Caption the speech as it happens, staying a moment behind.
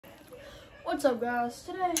What's up, guys?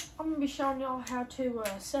 Today I'm gonna be showing y'all how to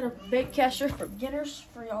set up a bait caster for beginners,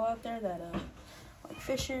 for y'all out there that like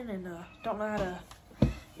fishing and don't know how to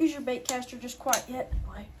use your bait caster just quite yet,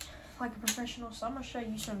 like a professional. So I'm gonna show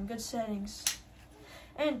you some good settings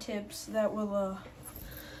and tips that will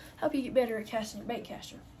help you get better at casting your bait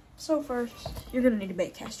caster. So first, you're gonna need a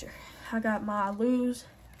bait caster. I got my Lew's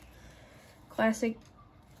Classic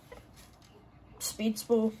speed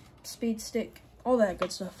spool, speed stick, all that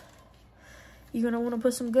good stuff. You're gonna want to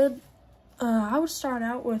put some good, I would start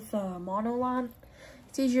out with mono line.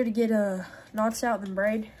 It's easier to get knots out than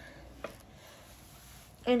braid,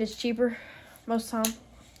 and it's cheaper most of the time.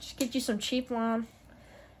 Just get you some cheap line.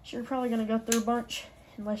 So you're probably gonna go through a bunch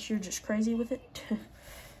unless you're just crazy with it.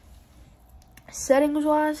 Settings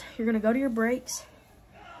wise, you're gonna go to your brakes.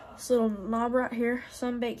 This little knob right here.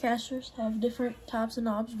 Some bait casters have different types of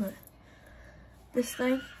knobs, but this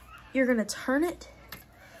thing, you're gonna turn it.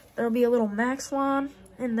 There'll be a little max line,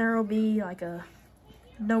 and there'll be like a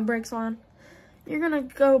no brakes line. You're gonna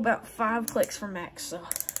go about 5 clicks for max, so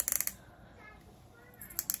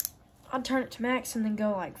I'll turn it to max and then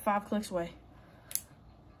go like 5 clicks away.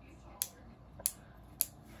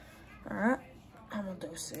 Alright, I'm gonna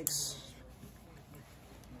do 6.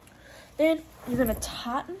 Then you're gonna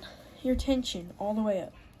tighten your tension all the way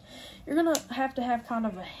up. You're gonna have to have kind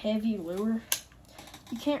of a heavy lure.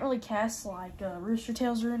 You can't really cast like rooster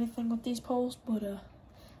tails or anything with these poles, but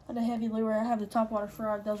on a heavy lure, I have the topwater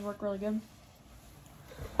frog. Those work really good.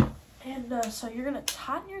 And so you're gonna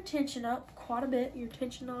tighten your tension up quite a bit. Your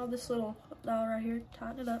tension knob, this little dial right here,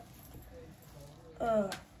 tighten it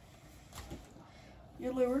up.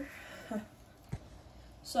 Your lure.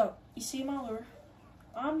 So you see my lure.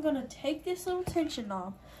 I'm gonna take this little tension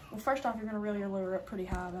knob. Well, first off, you're gonna reel your lure up pretty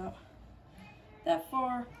high, about that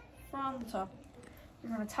far from the top.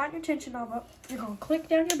 You're gonna tighten your tension knob up. You're gonna click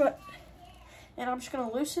down your butt, and I'm just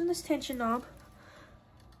gonna loosen this tension knob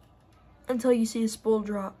until you see the spool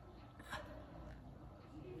drop.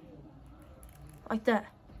 Like that.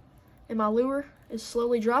 And my lure is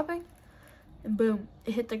slowly dropping, and boom,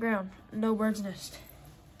 it hit the ground. No bird's nest.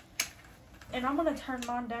 And I'm gonna turn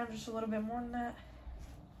mine down just a little bit more than that.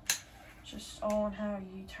 Just all on how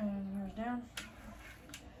you turn yours down.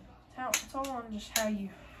 It's all on just how you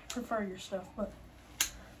prefer your stuff, but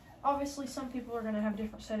obviously some people are gonna have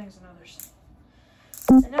different settings than others.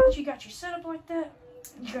 And now that you got your setup like that,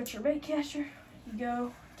 you got your bait caster, you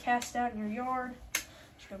go cast out in your yard,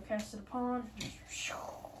 just go cast it a pond.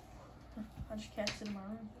 I just cast it in my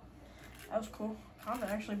room. That was cool. Kinda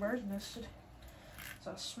actually bird's nested.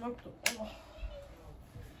 So I smoked it. Oh.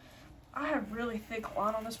 I have really thick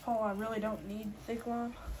line on this pole. I really don't need thick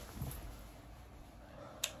line.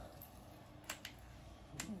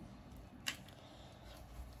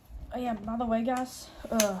 Oh yeah, by the way, guys,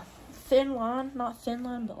 thin line, not thin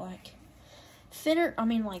line, but like thinner,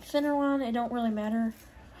 like thinner line, it don't really matter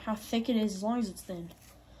how thick it is as long as it's thin.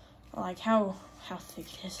 Like how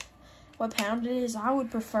thick it is. What pound it is, I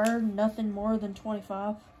would prefer nothing more than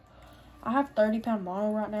 25. I have 30-pound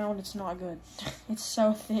mono right now, and it's not good. It's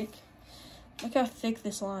so thick. Look how thick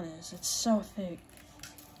this line is. It's so thick.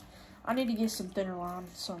 I need to get some thinner line.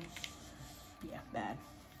 Yeah, bad.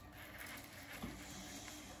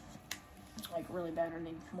 Like really bad. I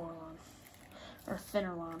need more line. Or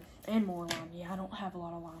thinner line. And more line. Yeah, I don't have a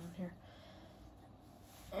lot of line in here.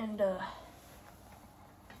 And,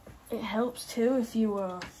 it helps, too, if you,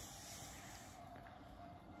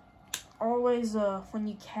 always, when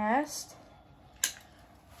you cast,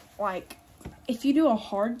 like, if you do a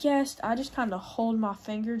hard cast, I just kind of hold my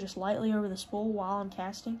finger just lightly over the spool while I'm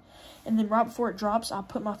casting. And then right before it drops, I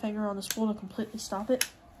put my finger on the spool to completely stop it.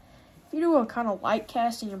 If you do a kind of light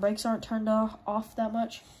cast and your brakes aren't turned off that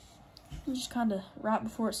much, you just kind of, right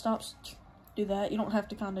before it stops, do that. You don't have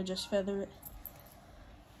to kind of just feather it.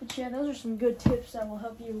 But yeah, those are some good tips that will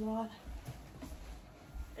help you a lot.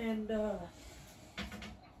 And,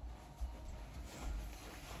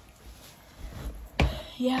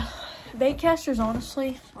 yeah. Bait casters,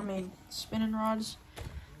 honestly, spinning rods,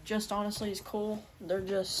 just honestly is cool. They're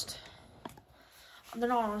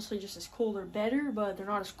not honestly just as cool. They're better, but they're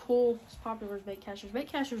not as cool, as popular as bait casters.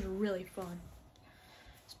 Bait casters are really fun.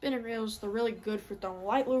 Spinning reels, they're really good for throwing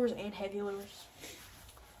light lures and heavy lures.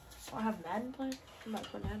 Oh, I have Madden playing. I'm about to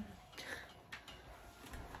play Madden.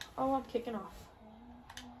 Oh, I'm kicking off.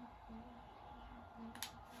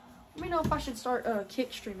 Let me know if I should start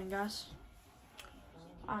kick streaming, guys.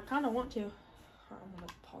 I kind of want to. I'm going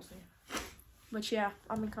to pause there. But yeah,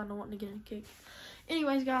 I've been kind of wanting to get in a kick.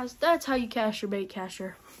 Anyways, guys, that's how you cast your bait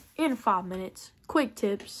caster in 5 minutes. Quick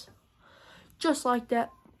tips. Just like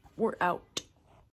that, we're out.